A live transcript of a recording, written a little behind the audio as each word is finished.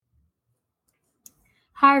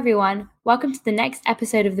Hi everyone, welcome to the next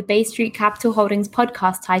episode of the Bay Street Capital Holdings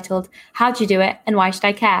podcast titled How'd You Do It and Why Should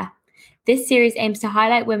I Care? This series aims to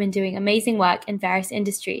highlight women doing amazing work in various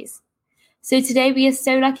industries. So today we are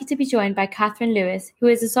so lucky to be joined by Catherine Lewis, who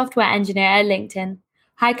is a software engineer at LinkedIn.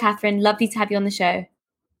 Hi Catherine, lovely to have you on the show.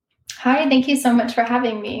 Hi, thank you so much for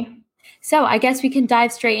having me. So I guess we can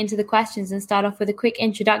dive straight into the questions and start off with a quick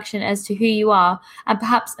introduction as to who you are and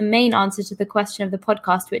perhaps a main answer to the question of the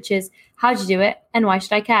podcast, which is, how'd you do it and why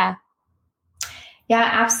should I care? Yeah,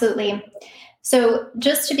 absolutely. So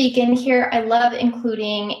just to begin here, I love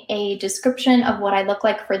including a description of what I look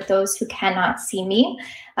like for those who cannot see me.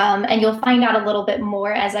 And you'll find out a little bit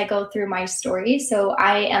more as I go through my story. So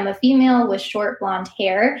I am a female with short blonde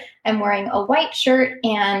hair. I'm wearing a white shirt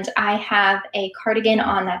and I have a cardigan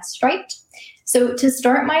on that's striped. So to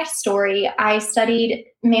start my story, I studied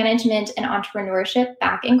management and entrepreneurship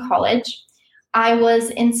back in college. I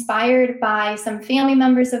was inspired by some family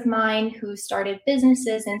members of mine who started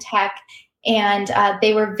businesses in tech, and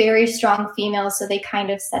they were very strong females, so they kind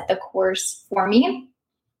of set the course for me.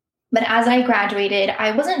 But as I graduated,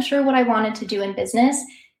 I wasn't sure what I wanted to do in business,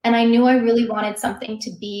 and I knew I really wanted something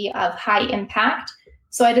to be of high impact.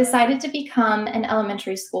 So I decided to become an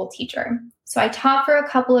elementary school teacher. So I taught for a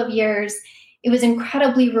couple of years. It was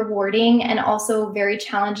incredibly rewarding and also very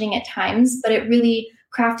challenging at times, but it really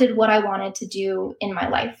crafted what I wanted to do in my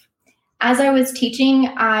life. As I was teaching,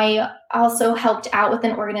 I also helped out with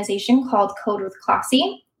an organization called Code with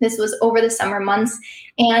Classy. This was over the summer months.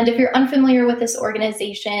 And if you're unfamiliar with this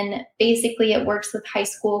organization, basically it works with high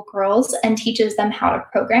school girls and teaches them how to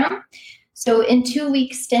program. So in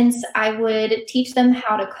 2-week stints, I would teach them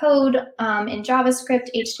how to code in JavaScript,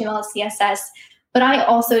 HTML, CSS, but I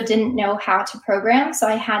also didn't know how to program. So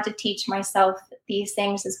I had to teach myself these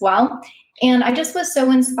things as well. And I just was so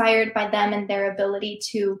inspired by them and their ability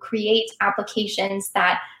to create applications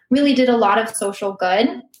that really did a lot of social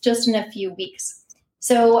good just in a few weeks.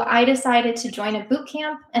 So I decided to join a boot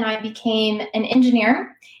camp and I became an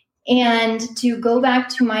engineer. And to go back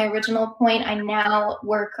to my original point, I now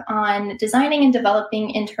work on designing and developing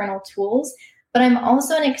internal tools, but I'm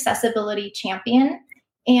also an accessibility champion.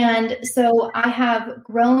 And so I have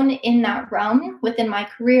grown in that realm within my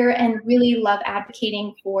career and really love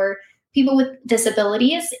advocating for people with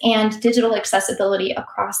disabilities and digital accessibility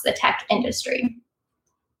across the tech industry.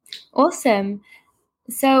 Awesome.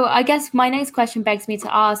 So I guess my next question begs me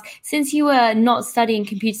to ask, since you were not studying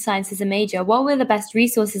computer science as a major, what were the best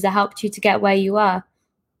resources that helped you to get where you are?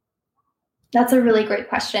 That's a really great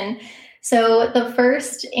question. So the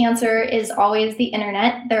first answer is always the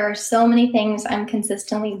internet. There are so many things I'm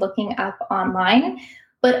consistently looking up online,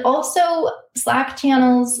 but also Slack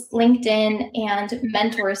channels, LinkedIn, and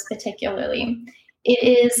mentors particularly. It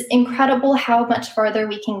is incredible how much farther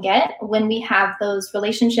we can get when we have those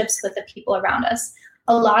relationships with the people around us.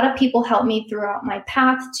 A lot of people help me throughout my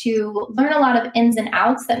path to learn a lot of ins and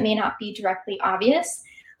outs that may not be directly obvious,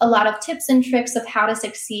 a lot of tips and tricks of how to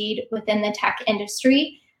succeed within the tech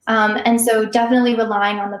industry. And so definitely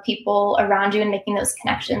relying on the people around you and making those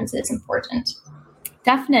connections is important.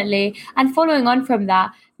 Definitely. And following on from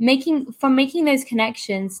that, making those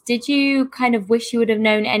connections, did you kind of wish you would have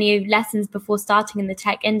known any lessons before starting in the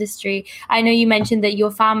tech industry? I know you mentioned that your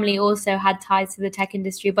family also had ties to the tech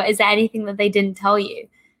industry, but is there anything that they didn't tell you?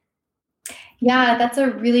 Yeah, that's a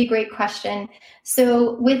really great question.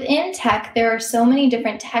 So within tech, there are so many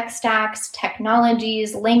different tech stacks,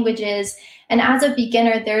 technologies, languages. And as a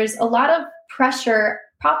beginner, there's a lot of pressure,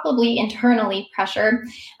 probably internally pressure,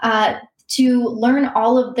 to learn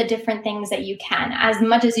all of the different things that you can, as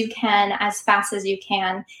much as you can, as fast as you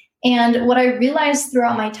can. And what I realized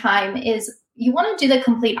throughout my time is you want to do the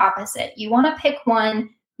complete opposite. You want to pick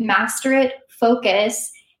one, master it, focus,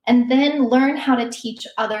 and then learn how to teach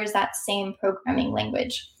others that same programming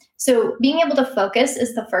language. So being able to focus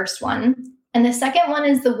is the first one. And the second one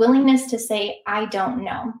is the willingness to say, I don't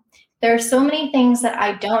know. There are so many things that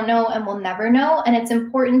I don't know and will never know, and it's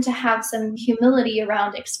important to have some humility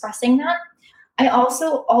around expressing that. I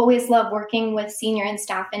also always love working with senior and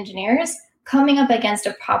staff engineers, coming up against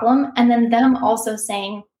a problem, and then them also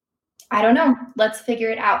saying, I don't know, let's figure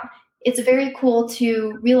it out. It's very cool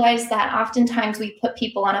to realize that oftentimes we put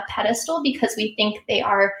people on a pedestal because we think they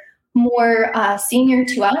are more senior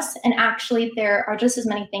to us, and actually there are just as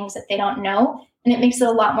many things that they don't know, and it makes it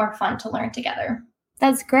a lot more fun to learn together.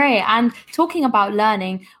 That's great. And talking about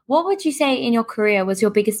learning, what would you say in your career was your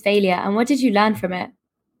biggest failure and what did you learn from it?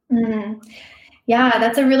 Yeah,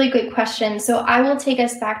 that's a really good question. So I will take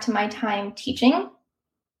us back to my time teaching.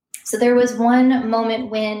 So there was one moment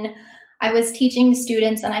when I was teaching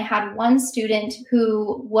students and I had one student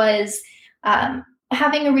who was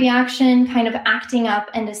having a reaction, kind of acting up,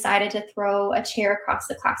 and decided to throw a chair across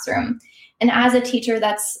the classroom. And as a teacher,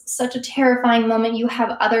 that's such a terrifying moment. You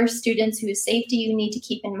have other students whose safety you need to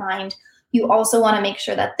keep in mind. You also want to make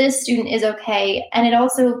sure that this student is okay. And it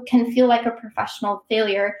also can feel like a professional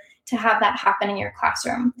failure to have that happen in your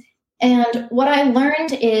classroom. And what I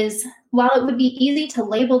learned is, while it would be easy to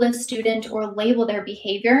label this student or label their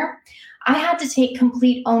behavior, I had to take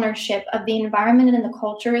complete ownership of the environment and the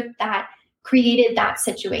culture that created that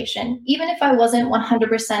situation, even if I wasn't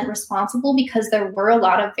 100% responsible, because there were a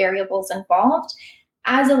lot of variables involved.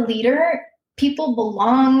 As a leader, people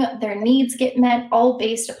belong, their needs get met, all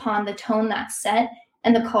based upon the tone that's set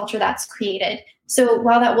and the culture that's created. So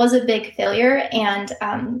while that was a big failure and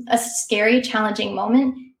a scary, challenging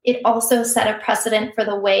moment, it also set a precedent for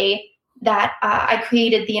the way that I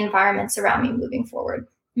created the environments around me moving forward.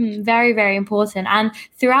 Very, very important. And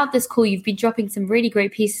throughout this call, you've been dropping some really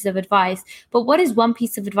great pieces of advice. But what is one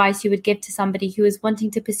piece of advice you would give to somebody who is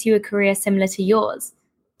wanting to pursue a career similar to yours?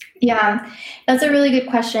 Yeah, that's a really good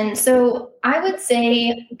question. So I would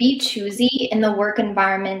say be choosy in the work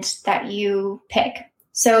environment that you pick.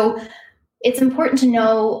 So it's important to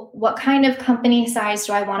know, what kind of company size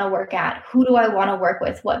do I want to work at? Who do I want to work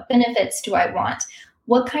with? What benefits do I want?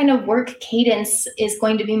 What kind of work cadence is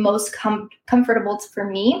going to be most comfortable for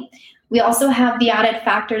me? We also have the added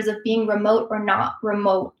factors of being remote or not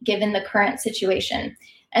remote, given the current situation.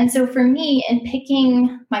 And so for me, in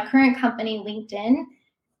picking my current company, LinkedIn,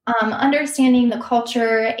 understanding the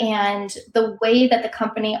culture and the way that the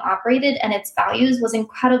company operated and its values was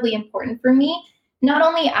incredibly important for me, not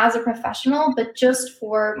only as a professional, but just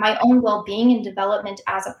for my own well-being and development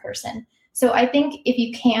as a person. So I think if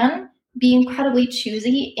you can, be incredibly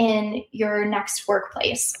choosy in your next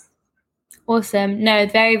workplace. Awesome. No,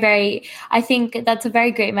 very, very, I think that's a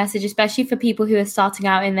very great message, especially for people who are starting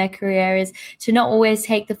out in their career, is to not always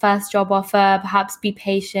take the first job offer, perhaps be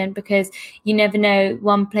patient, because you never know,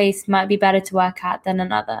 one place might be better to work at than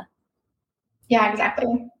another. Yeah,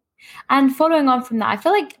 exactly. And following on from that, I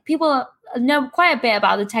feel like people know quite a bit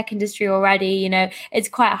about the tech industry already. You know, it's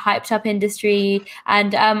quite a hyped up industry.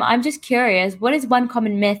 And I'm just curious, what is one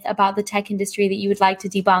common myth about the tech industry that you would like to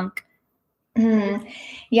debunk?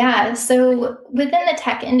 Yeah, so within the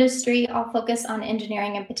tech industry, I'll focus on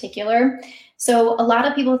engineering in particular. So a lot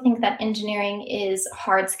of people think that engineering is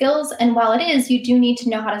hard skills. And while it is, you do need to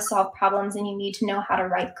know how to solve problems and you need to know how to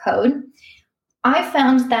write code. I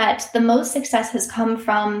found that the most success has come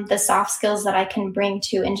from the soft skills that I can bring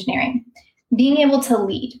to engineering. Being able to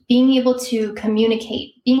lead, being able to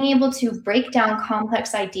communicate, being able to break down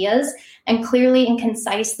complex ideas and clearly and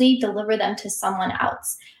concisely deliver them to someone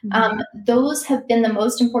else. Those have been the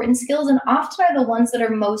most important skills and often are the ones that are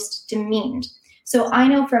most demeaned. So I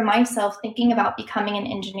know for myself, thinking about becoming an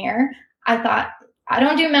engineer, I thought, I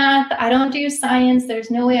don't do math, I don't do science,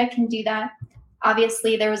 there's no way I can do that.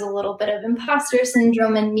 Obviously, there was a little bit of imposter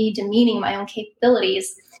syndrome and me demeaning my own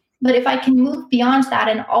capabilities. But if I can move beyond that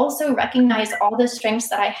and also recognize all the strengths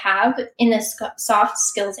that I have in this soft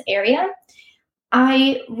skills area,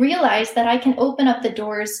 I realized that I can open up the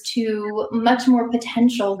doors to much more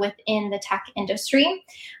potential within the tech industry.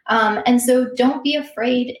 And so don't be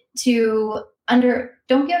afraid to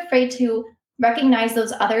recognize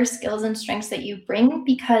those other skills and strengths that you bring,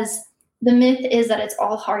 because the myth is that it's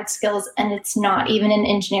all hard skills, and it's not. Even in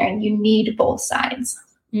engineering, you need both sides.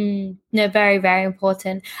 No, very, very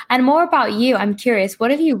important. And more about you, I'm curious,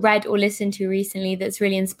 what have you read or listened to recently that's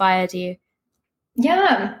really inspired you?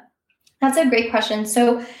 Yeah, that's a great question.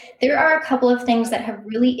 So there are a couple of things that have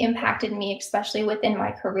really impacted me, especially within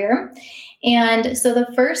my career. And so the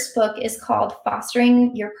first book is called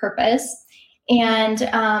Fostering Your Purpose. And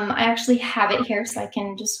I actually have it here, so I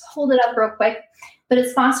can just hold it up real quick. But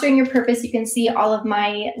it's Fostering Your Purpose. You can see all of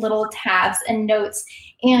my little tabs and notes.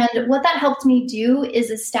 And what that helped me do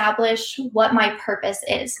is establish what my purpose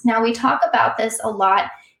is. Now, we talk about this a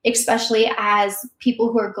lot, especially as people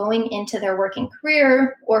who are going into their working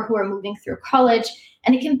career or who are moving through college.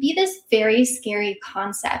 And it can be this very scary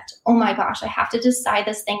concept. Oh my gosh, I have to decide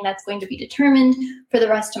this thing that's going to be determined for the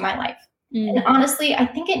rest of my life. And honestly, I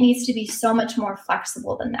think it needs to be so much more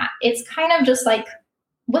flexible than that. It's kind of just like,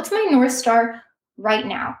 what's my North Star right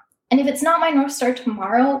now? And if it's not my North Star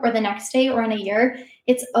tomorrow or the next day or in a year,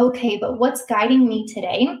 it's okay. But what's guiding me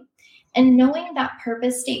today? And knowing that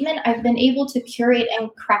purpose statement, I've been able to curate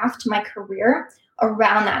and craft my career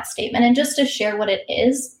around that statement. And just to share what it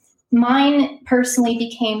is, mine personally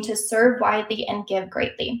became to serve widely and give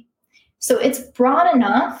greatly. So it's broad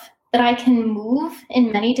enough that I can move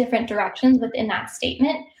in many different directions within that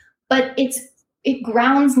statement, but it's it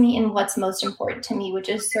grounds me in what's most important to me, which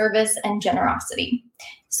is service and generosity.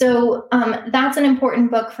 So that's an important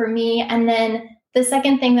book for me. And then the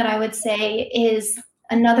second thing that I would say is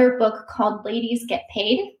another book called Ladies Get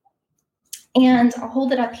Paid. And I'll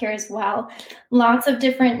hold it up here as well. Lots of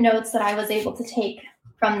different notes that I was able to take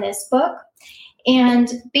from this book.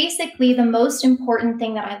 And basically, the most important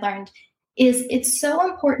thing that I learned is it's so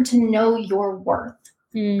important to know your worth.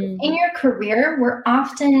 In your career, we're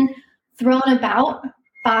often thrown about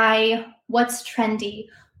by what's trendy,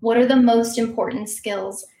 what are the most important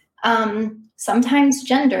skills, sometimes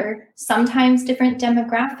gender, sometimes different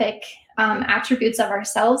demographic attributes of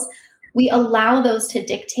ourselves. We allow those to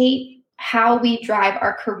dictate how we drive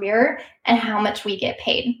our career and how much we get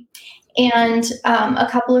paid. And a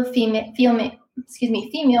couple of female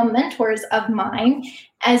mentors of mine,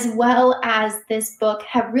 as well as this book,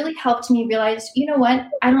 have really helped me realize, you know what,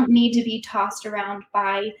 I don't need to be tossed around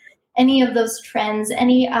by any of those trends,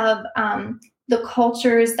 any of the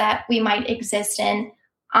cultures that we might exist in.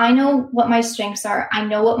 I know what my strengths are. I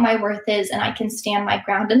know what my worth is, and I can stand my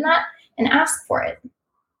ground in that and ask for it.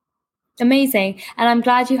 Amazing. And I'm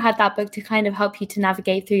glad you had that book to kind of help you to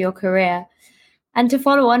navigate through your career. And to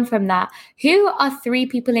follow on from that, who are 3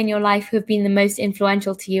 people in your life who have been the most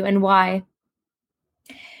influential to you and why?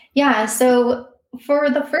 Yeah, so for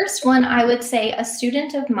the first one, I would say a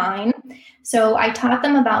student of mine. So I taught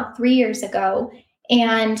them about 3 years ago,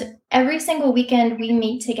 and every single weekend we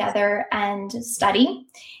meet together and study.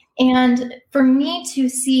 And for me to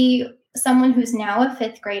see someone who's now a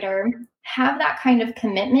 5th grader have that kind of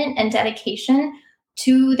commitment and dedication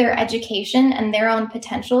to their education and their own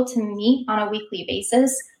potential to meet on a weekly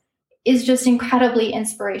basis is just incredibly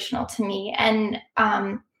inspirational to me, and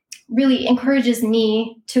really encourages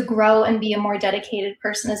me to grow and be a more dedicated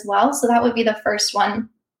person as well. So that would be the first one.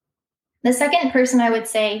 The second person I would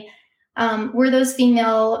say were those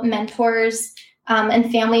female mentors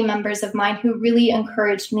and family members of mine who really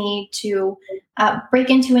encouraged me to break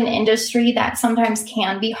into an industry that sometimes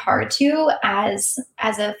can be hard to as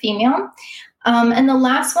a female. And the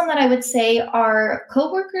last one that I would say are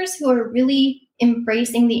coworkers who are really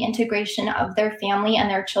embracing the integration of their family and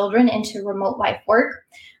their children into remote life work.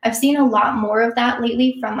 I've seen a lot more of that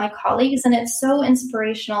lately from my colleagues, and it's so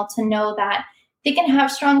inspirational to know that they can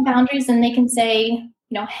have strong boundaries and they can say,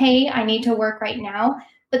 hey, I need to work right now.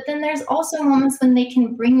 But then there's also moments when they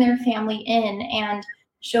can bring their family in and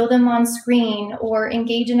show them on screen or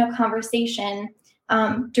engage in a conversation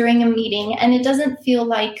during a meeting. And it doesn't feel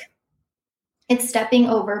like it's stepping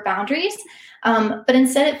over boundaries, but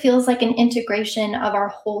instead it feels like an integration of our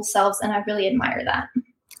whole selves. And I really admire that.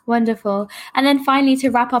 Wonderful. And then finally, to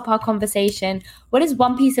wrap up our conversation, what is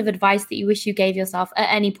one piece of advice that you wish you gave yourself at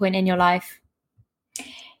any point in your life?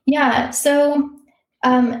 Yeah, so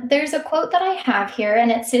there's a quote that I have here,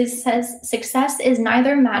 and it says, success is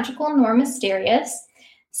neither magical nor mysterious.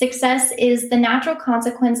 Success is the natural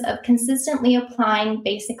consequence of consistently applying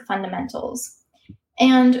basic fundamentals.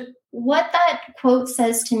 And what that quote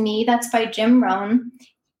says to me, that's by Jim Rohn.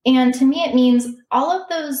 And to me, it means all of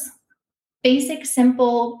those basic,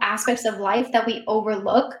 simple aspects of life that we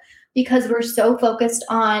overlook because we're so focused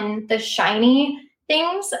on the shiny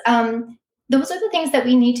things. Those are the things that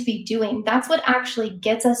we need to be doing. That's what actually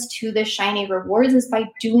gets us to the shiny rewards, is by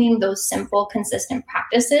doing those simple, consistent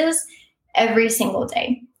practices every single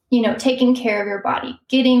day. Taking care of your body,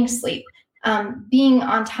 getting sleep, being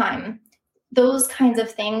on time. Those kinds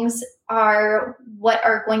of things are what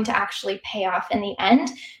are going to actually pay off in the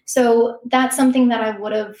end. So that's something that I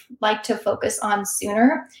would have liked to focus on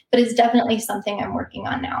sooner, but it's definitely something I'm working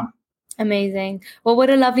on now. Amazing. Well, what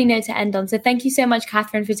a lovely note to end on. So thank you so much,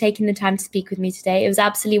 Catherine, for taking the time to speak with me today. It was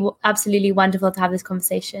absolutely wonderful to have this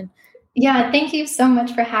conversation. Yeah, thank you so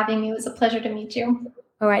much for having me. It was a pleasure to meet you.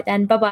 All right then. Bye-bye.